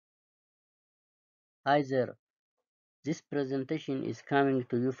Hi there. This presentation is coming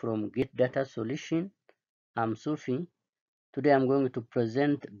to you from Get Data Solution. I'm Sufi. Today I'm going to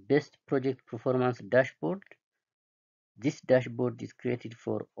present Best Project Performance Dashboard. This dashboard is created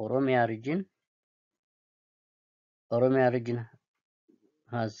for Oromia region. Oromia region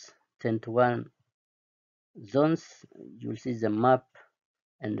has 21 zones. You'll see the map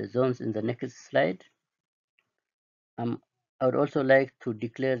and the zones in the next slide. I would also like to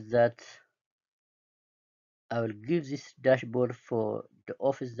declare that I will give this dashboard for the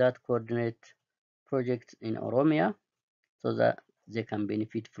office that coordinate projects in Oromia so that they can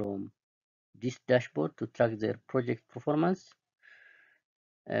benefit from this dashboard to track their project performance.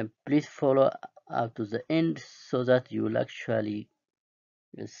 Please follow up to the end so that you will actually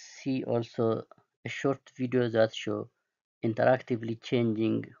see also a short video that show interactively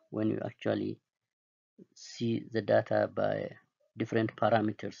changing when you actually see the data by different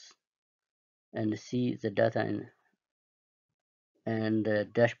parameters and see the data and the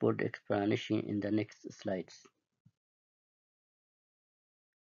dashboard explanation in the next slides.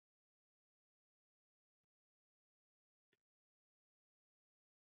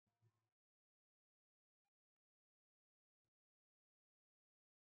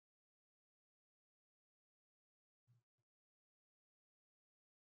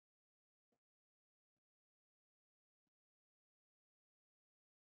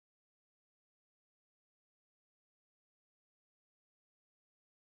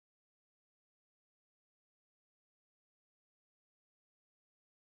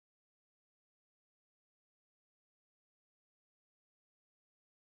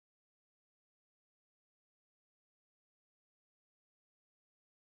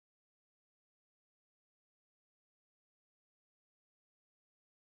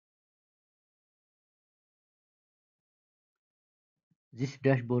 This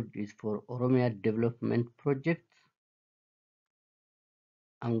dashboard is for Oromia development projects.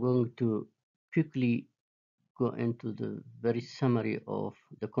 I'm going to quickly go into the very summary of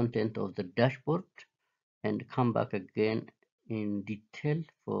the content of the dashboard and come back again in detail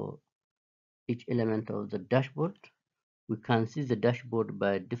for each element of the dashboard. We can see the dashboard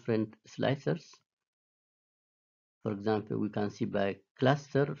by different slicers. For example, we can see by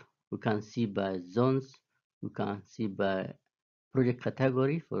cluster, we can see by zones, we can see by project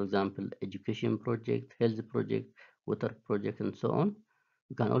category, for example, education project, health project, water project, and so on.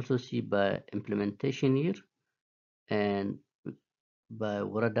 We can also see by implementation year and by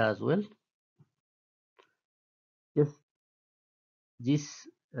woreda as well. Yes, this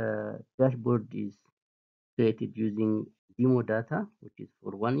dashboard is created using demo data, which is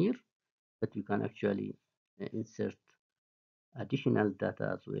for 1 year, but you can actually insert additional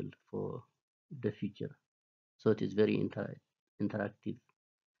data as well for the future. So it is very interactive,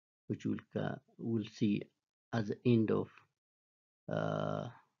 which we'll see at the end of uh,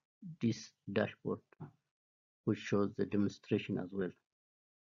 this dashboard, which shows the demonstration as well.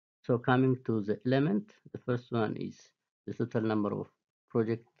 So coming to the element, the first one is the total number of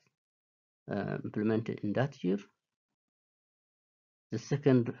projects implemented in that year. The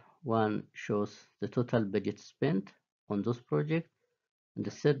second one shows the total budget spent on those projects. And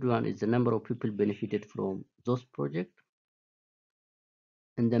the third one is the number of people benefited from those projects.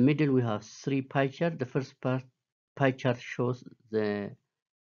 In the middle, we have three pie charts. The first pie chart shows the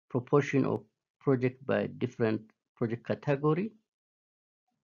proportion of project by different project category.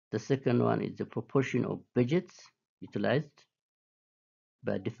 The second one is the proportion of budgets utilized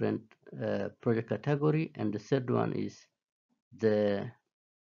by different project category. And the third one is the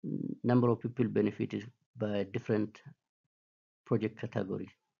number of people benefited by different project category.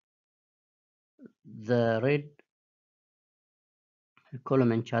 The red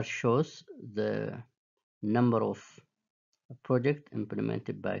column and chart shows the number of projects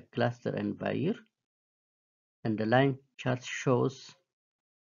implemented by cluster and by year. And the line chart shows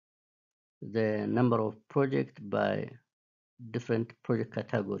the number of projects by different project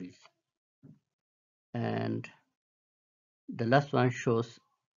categories. And the last one shows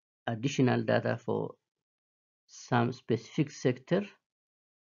additional data for some specific sector,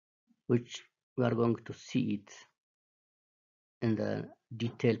 which we are going to see it in the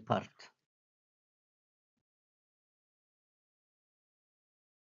detail part.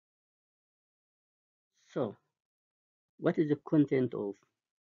 So, what is the content of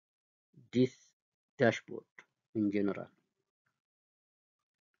this dashboard in general?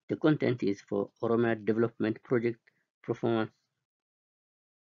 The content is for Oromia development project performance,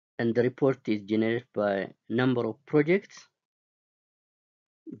 and the report is generated by number of projects,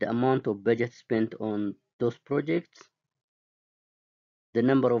 the amount of budget spent on those projects, the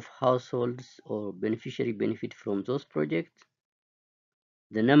number of households or beneficiary benefit from those projects,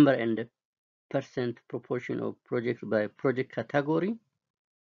 the number and the percent proportion of projects by project category,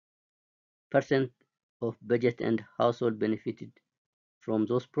 percent of budget and household benefited from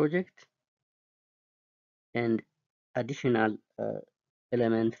those projects, and additional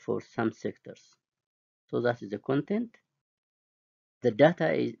element for some sectors. So that is the content. The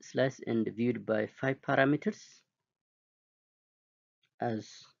data is sliced and viewed by 5 parameters as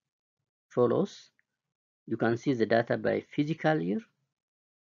follows. You can see the data by physical year.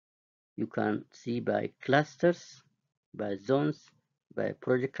 You can see by clusters, by zones, by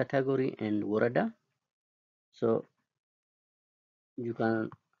project category and woreda. So you can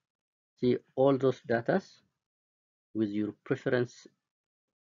see all those data with your preference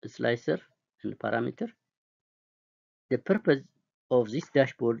slicer and parameter. The purpose of this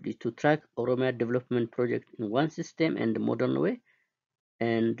dashboard is to track Oromia development project in one system and modern way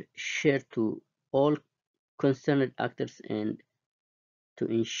and share to all concerned actors and to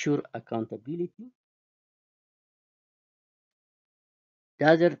ensure accountability. The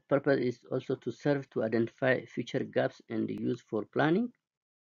other purpose is also to serve to identify future gaps and use for planning.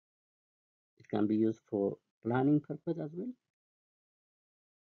 It can be used for planning purpose as well.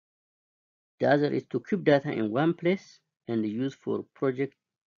 The other is to keep data in one place and use for project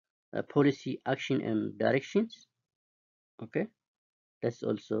policy action and directions. Okay, that's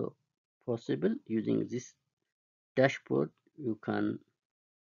also possible using this dashboard. You can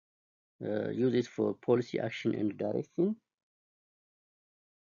use it for policy action and direction,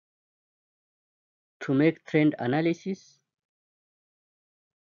 to make trend analysis.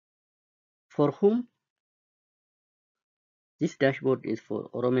 For whom? This dashboard is for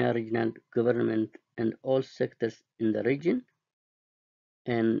Oromia regional government and all sectors in the region,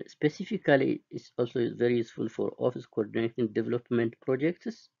 and specifically it's also very useful for office coordinating development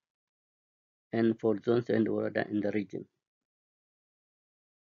projects and for zones and woreda in the region.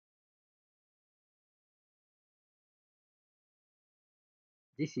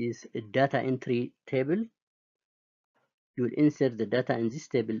 This is a data entry table. You will insert the data in this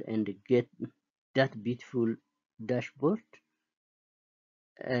table and get that beautiful dashboard,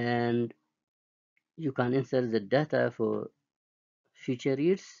 and you can insert the data for future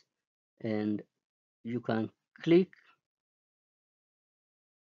years, and you can click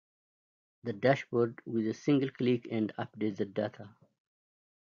the dashboard with a single click and update the data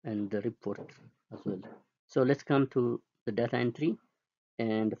and the report as well. So let's come to the data entry,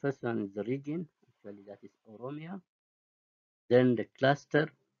 and the first one is the region, actually that is Oromia, then the cluster,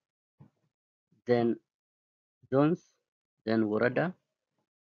 then zones, then woreda,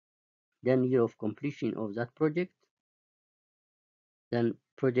 then year of completion of that project, then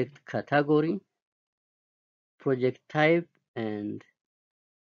project category, project type, and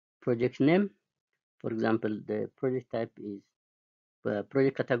project name. For example, the project type is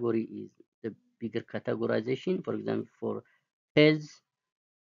project category is the bigger categorization. For example, for health,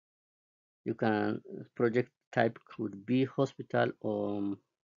 you can project type could be hospital or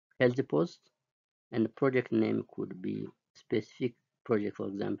health post, and the project name could be specific project. For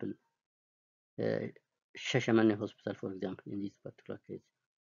example, uh, Shashamane Hospital, for example, in this particular case.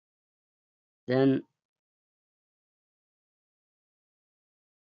 Then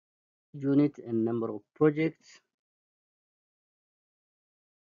unit and number of projects,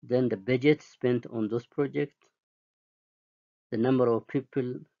 then the budget spent on those projects, the number of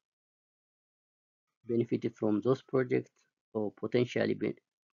people benefited from those projects or potentially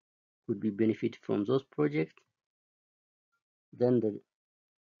could be benefited from those projects, then the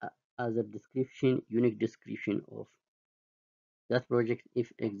other description, unique description of that project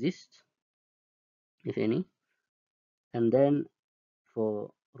if exists, if any, and then for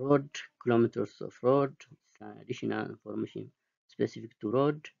road, kilometers of road, additional information specific to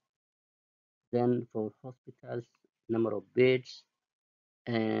road, then for hospitals, number of beds,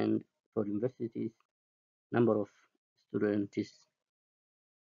 and for universities, number of students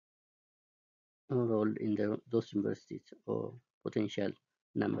enrolled in those universities or potential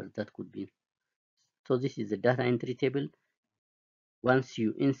number that could be. So this is the data entry table. Once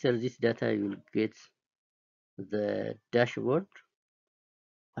you insert this data, you will get the dashboard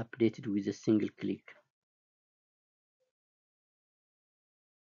updated with a single click.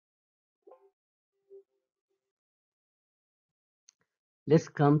 Let's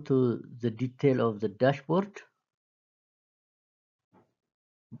come to the detail of the dashboard.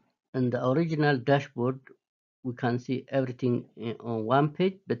 In the original dashboard, we can see everything on one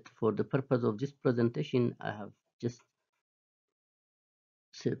page, but for the purpose of this presentation, I have just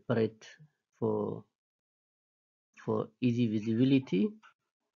separate for for easy visibility,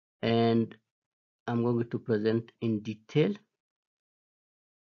 and I'm going to present in detail.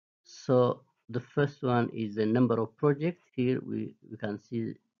 So the first one is the number of projects. Here we can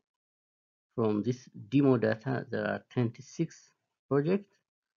see from this demo data there are 26 projects.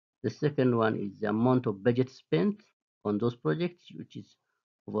 The second one is the amount of budget spent on those projects, which is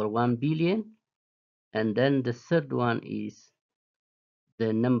over 1 billion. And then the third one is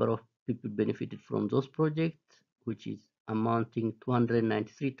the number of people benefited from those projects, which is amounting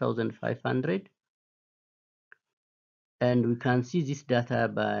 293,500. And we can see this data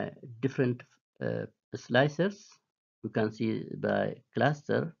by different slicers. We can see by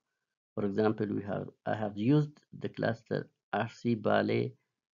cluster. For example, I have used the cluster RC Bale,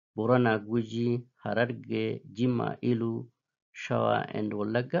 Borana Guji, Hararge, Jimma, Ilu, Shawa, and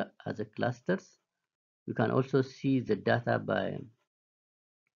Wolaga as a clusters. You can also see the data by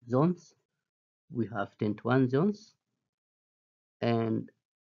zones. We have 21 zones, and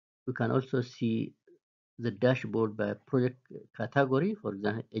we can also see the dashboard by project category, for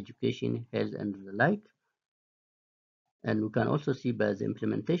example, education, health, and the like. And we can also see by the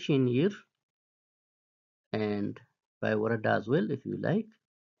implementation year and by woreda as well, if you like.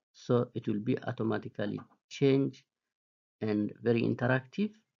 So it will be automatically changed and very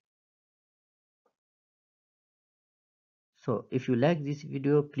interactive. So if you like this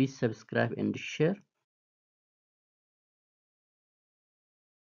video, please subscribe and share.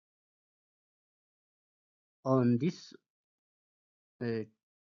 On this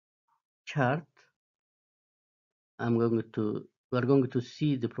chart, we're going to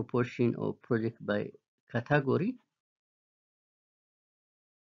see the proportion of project by category.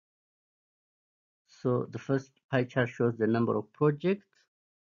 So the first pie chart shows the number of projects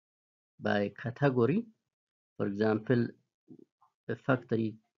by category. For example, a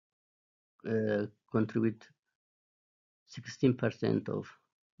factory contribute 16% of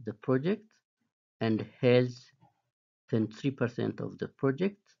the project and health 23% of the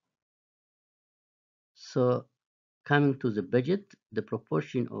project. So coming to the budget, the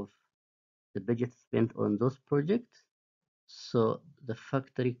proportion of the budget spent on those projects. So the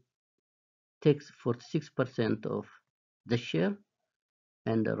factory takes 46% of the share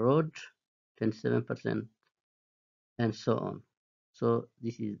and the road 27% and so on. So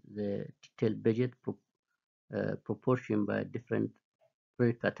this is the detailed budget proportion by different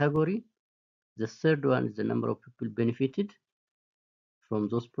project category. The third one is the number of people benefited from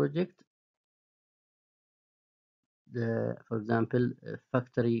those projects. For example, a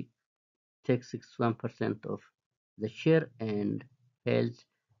factory takes 61% of the share and health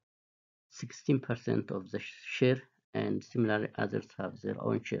 16% of the share, and similarly others have their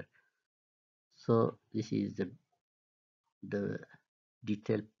own share. So this is the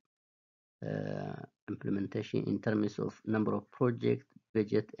detailed implementation in terms of number of project,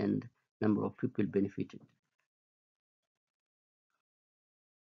 budget, and number of people benefited.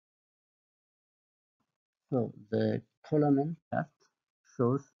 So the column chart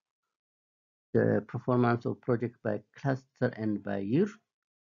shows the performance of project by cluster and by year.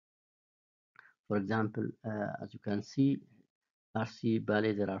 For example, as you can see, RC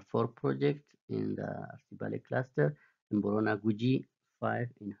Bale, there are 4 projects in the RC Bale cluster, in Borona Guji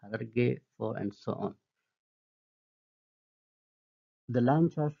 5, in Hararge 4, and so on. The line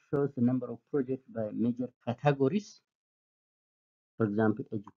chart shows the number of projects by major categories. For example,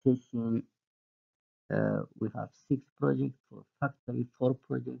 education, we have 6 projects, for factory 4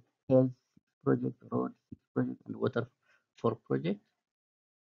 projects, health 6 projects, road 6 projects, and water 4 projects.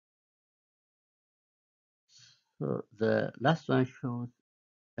 So the last one shows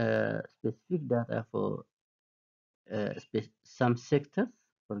specific data for some sectors.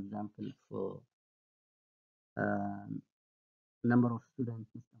 For example, for number of students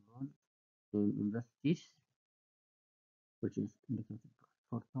enrolled in universities, which is indicated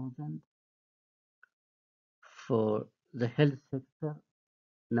 4,000. For the health sector,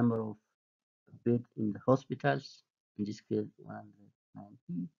 number of beds in the hospitals, in this case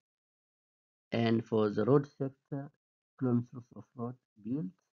 190. And for the road sector, kilometers of road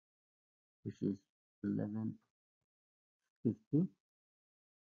built, which is 1150.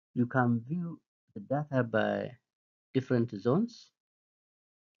 You can view the data by different zones.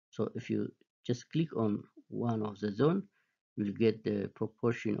 So if you just click on one of the zone, you'll get the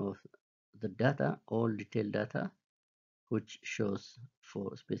proportion of the data, all detailed data, which shows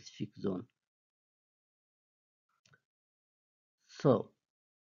for a specific zone. So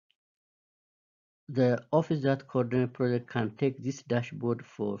the office that coordinate project can take this dashboard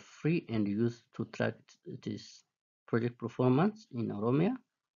for free and use to track this project performance in Oromia.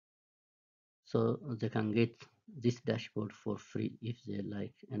 So they can get this dashboard for free if they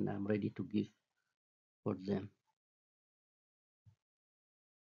like, and I'm ready to give for them.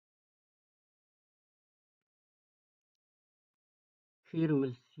 Here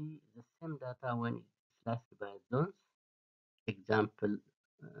we'll see the same data when it's sliced by zones. Example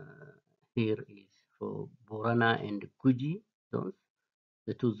here is for Borana and Guji zones.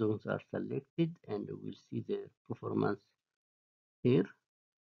 The two zones are selected and we'll see the performance here.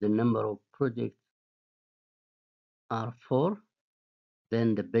 The number of projects are 4.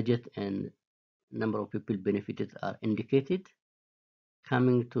 Then the budget and number of people benefited are indicated.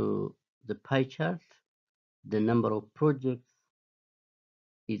 Coming to the pie chart, the number of projects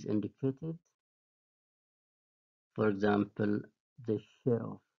is indicated. For example, the share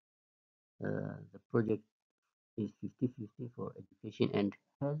of the project is 50-50 for education and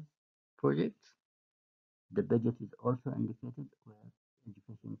health projects. The budget is also indicated where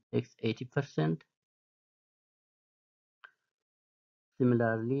education takes 80%.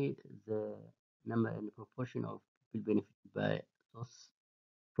 Similarly, the number and proportion of people benefited by those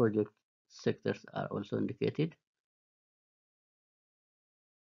project sectors are also indicated.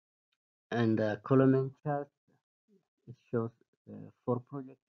 And the column chart, it shows 4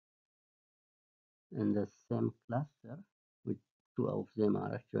 projects in the same cluster, with 2 of them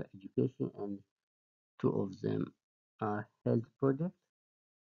are actual education and 2 of them are health projects.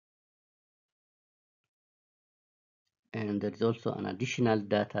 And there is also an additional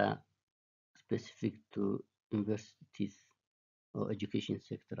data specific to universities or education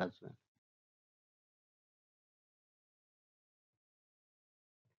sector as well.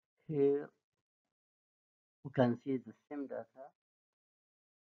 Here we can see the same data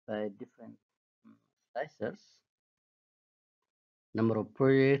by different slicers, number of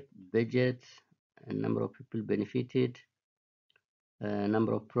projects, budget, and number of people benefited,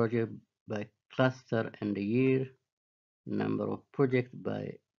 number of projects by cluster and the year, number of projects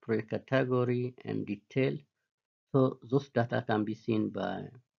by project category and detail. So those data can be seen by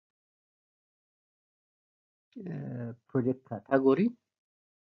project category,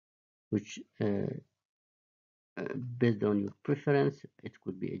 which based on your preference, it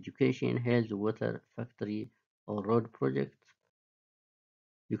could be education, health, water, factory, or road project.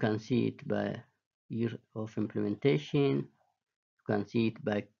 You can see it by year of implementation. You can see it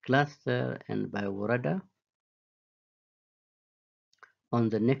by cluster and by woreda. On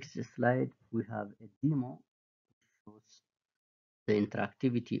the next slide, we have a demo which shows the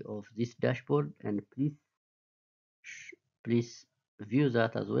interactivity of this dashboard, and please view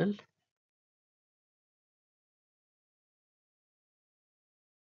that as well.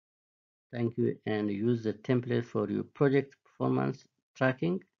 Thank you, and use the template for your project performance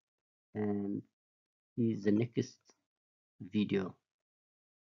tracking, and see the next video.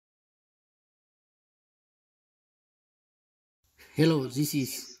 Hello, this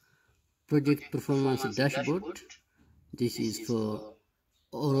is project performance dashboard. This is for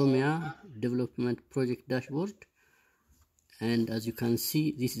Oromia development project dashboard, and as you can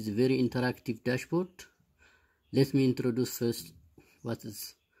see, this is a very interactive dashboard. Let me introduce first what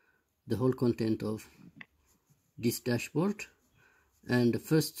is the whole content of this dashboard. And the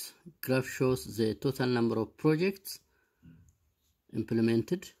first graph shows the total number of projects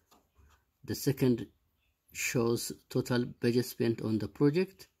implemented. The second shows total budget spent on the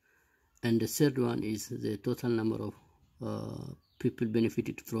project, and the third one is the total number of people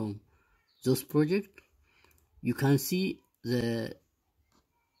benefited from those projects. You can see the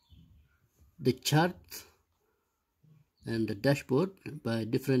chart and the dashboard by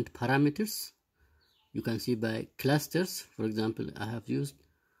different parameters. You can see by clusters. For example, I have used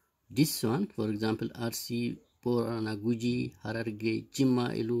this one, for example, RC, Borana, Guji, Hararge,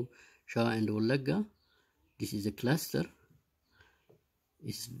 Jimma, Ilu, Shawa, and Wolaga. This is a cluster.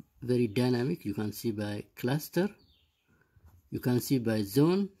 It's very dynamic. You can see by cluster. You can see by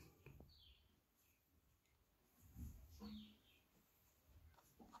zone.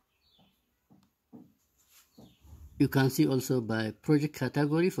 You can see also by project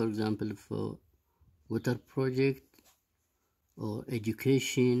category, for example, for water project or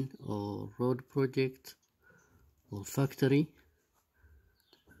education or road project or factory.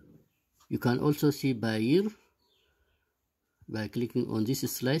 You can also see by year by clicking on this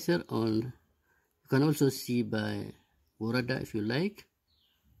slicer on. You can also see by woreda if you like.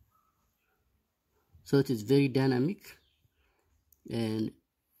 So it is very dynamic, and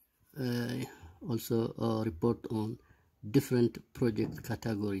also report on different project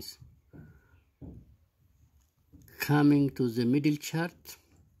categories. Coming to the middle chart,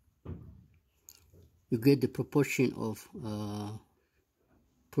 you get the proportion of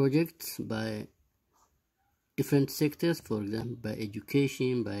projects by different sectors, for example, by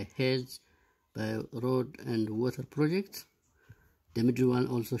education, by health, by road and water projects. The middle one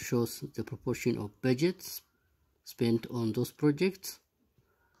also shows the proportion of budgets spent on those projects,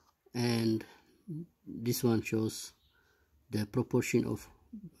 and this one shows the proportion of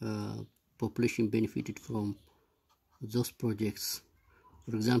population benefited from those projects.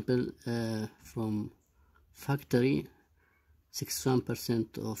 For example, from factory,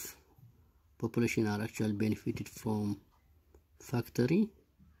 61% of population are actually benefited from factory.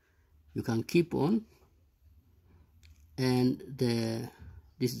 You can keep on, and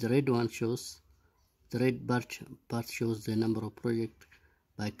this the red one shows, the red part shows the number of projects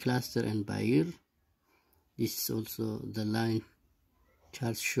by cluster and by year. This is also the line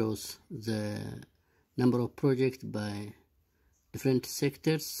chart shows the number of projects by different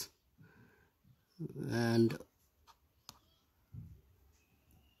sectors, and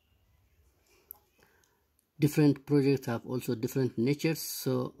different projects have also different natures,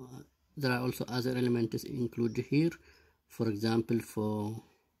 so there are also other elements included here. For example, for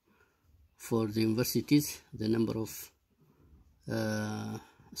the universities, the number of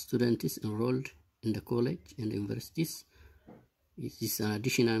students enrolled in the college and universities. This is an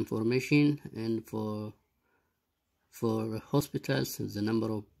additional information. And for hospitals, the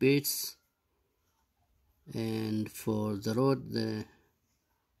number of beds, and for the road, the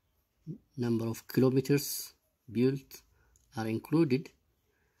number of kilometers built are included.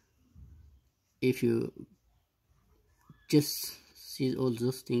 If you just see all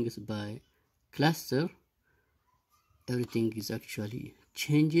those things by cluster, everything is actually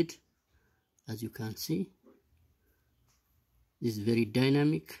changed. As you can see, this is very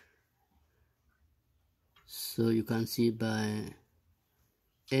dynamic, so you can see by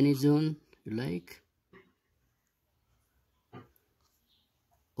any zone you like,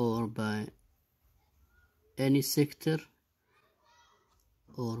 or by any sector,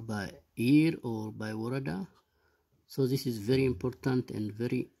 or by year, or by woreda. So this is very important and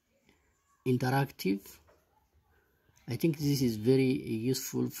very interactive. I think this is very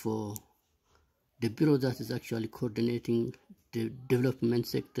useful for the bureau that is actually coordinating the development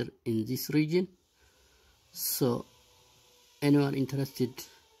sector in this region. So anyone interested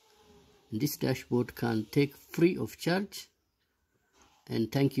in this dashboard can take free of charge. And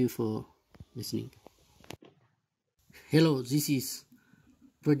thank you for listening. Hello, this is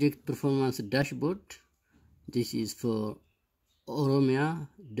project performance dashboard. This is for Oromia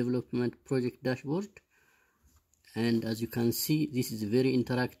development project dashboard, and as you can see, this is a very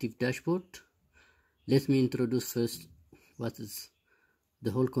interactive dashboard. Let me introduce first what is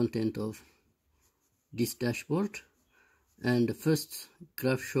the whole content of this dashboard. And the first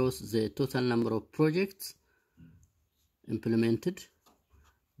graph shows the total number of projects implemented.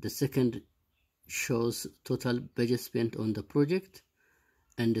 The second shows total budget spent on the project,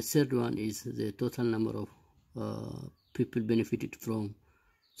 and the third one is the total number of people benefited from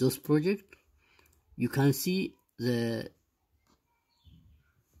those projects. You can see the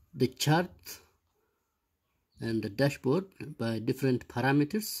chart and the dashboard by different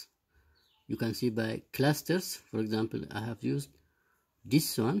parameters. You can see by clusters. For example, I have used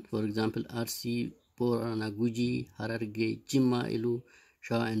this one, for example, RC, Borana, Guji, Hararge, Jimma, Ilu,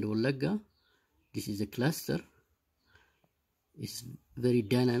 Shawa and Wallagga. This is a cluster. It's very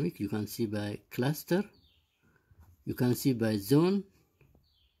dynamic. You can see by cluster. You can see by zone.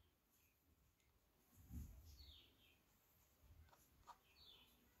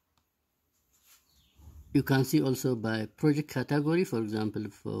 You can see also by project category, for example,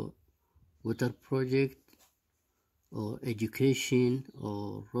 for water project, or education,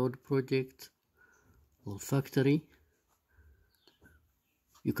 or road project, or factory.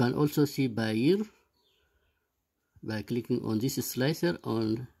 You can also see by year by clicking on this slicer.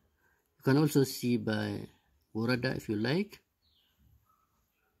 You can also see by woreda if you like.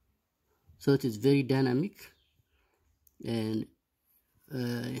 So it is very dynamic, and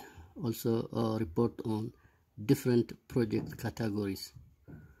also report on different project categories.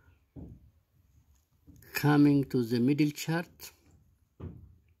 Coming to the middle chart,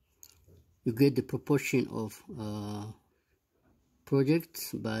 you get the proportion of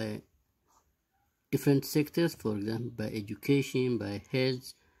projects by different sectors, for example, by education, by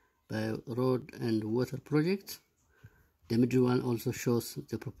health, by road and water projects. The middle one also shows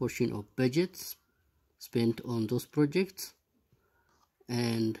the proportion of budgets spent on those projects,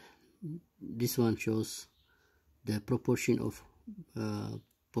 and this one shows the proportion of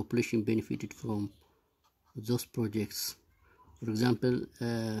population benefited from those projects. For example,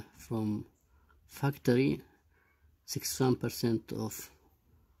 from factory, 61% of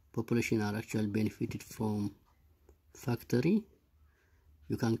population are actually benefited from factory.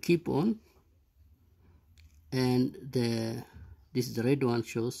 You can keep on, and this the red one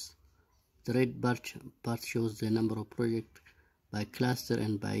shows, the red part shows the number of projects by cluster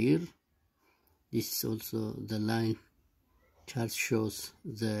and by year. This is also the line chart shows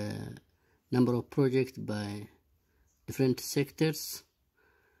the number of projects by different sectors,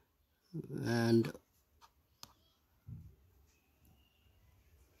 and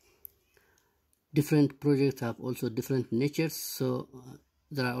different projects have also different natures. So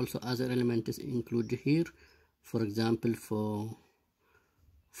there are also other elements included here. For example, for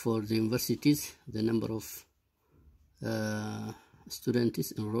the universities, the number of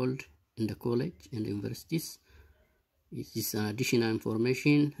students enrolled in the college and universities. This is an additional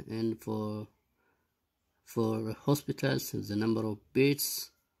information. And for hospitals, the number of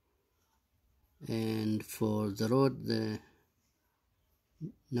beds, and for the road, the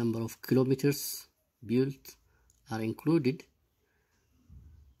number of kilometers built are included.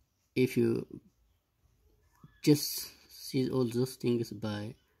 If you just see all those things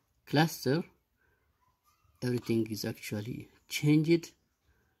by cluster, everything is actually changed.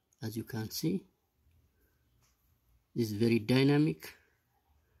 As you can see, this is very dynamic.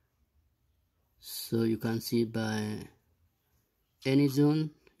 So you can see by any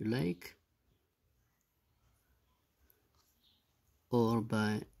zone you like, or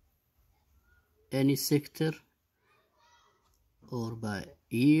by any sector, or by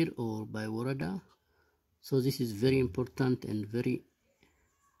year, or by woreda. So this is very important and very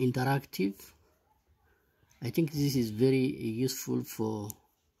interactive. I think this is very useful for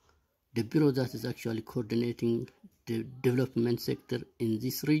the bureau that is actually coordinating the development sector in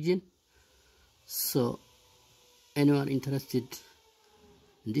this region. So anyone interested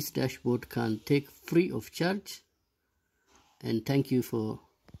in this dashboard can take free of charge. And thank you for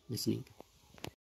listening.